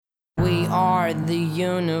are the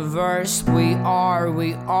universe. We are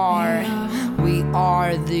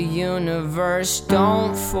the universe.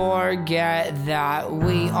 Don't forget that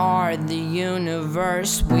we are the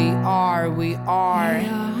universe. We are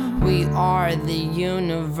the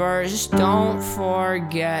universe. Don't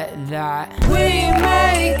forget that. We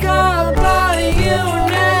make up a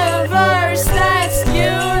universe that's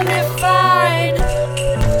unified.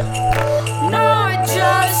 Not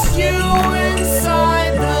just you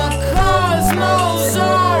inside the cosmos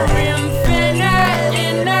are infinite,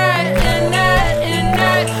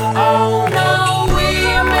 infinite. Oh no, we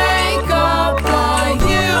make up a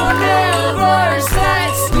universe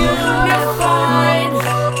that's unified.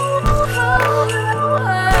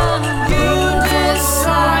 You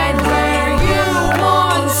decide where you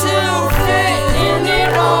want to fit in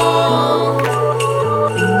it all.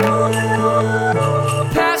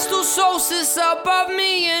 Pastel solstice above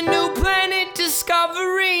me, a new planet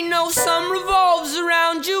discovery. No, sun revolves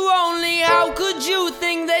around you only. How could you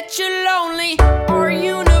think that you're lonely? Our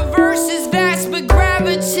universe is vast, but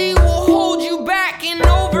gravity will hold you back. And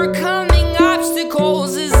overcoming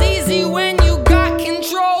obstacles is easy when you got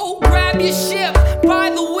control. Grab your ship by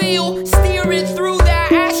the wheel, steer it through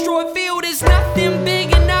that asteroid field. There's nothing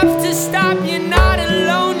big enough to stop you. Not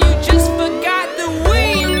alone, you just forgot that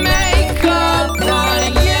we make up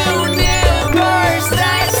a universe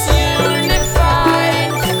that's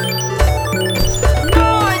unified.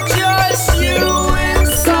 Not just you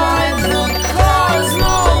inside the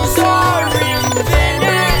cosmos are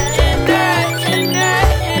infinite,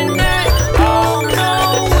 infinite. Oh no,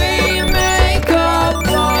 we make up a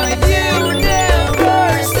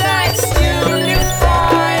universe that's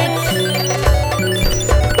unified.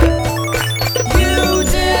 You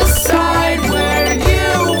decide where you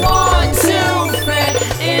want to fit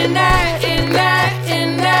in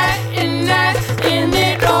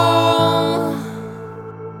it all.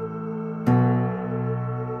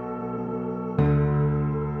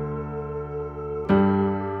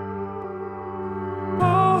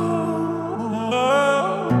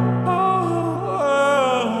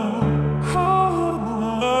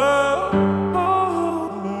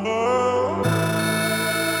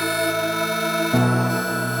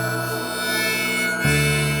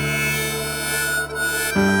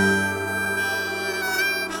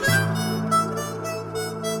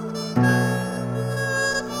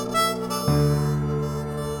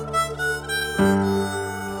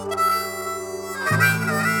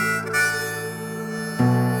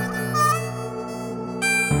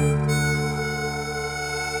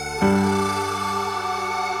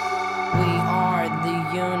 We are the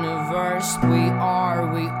universe. We are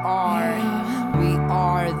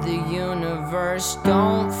the universe.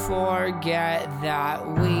 Don't forget that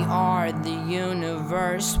we are the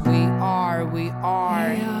universe. We are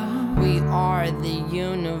the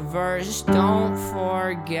universe. Don't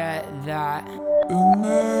forget that.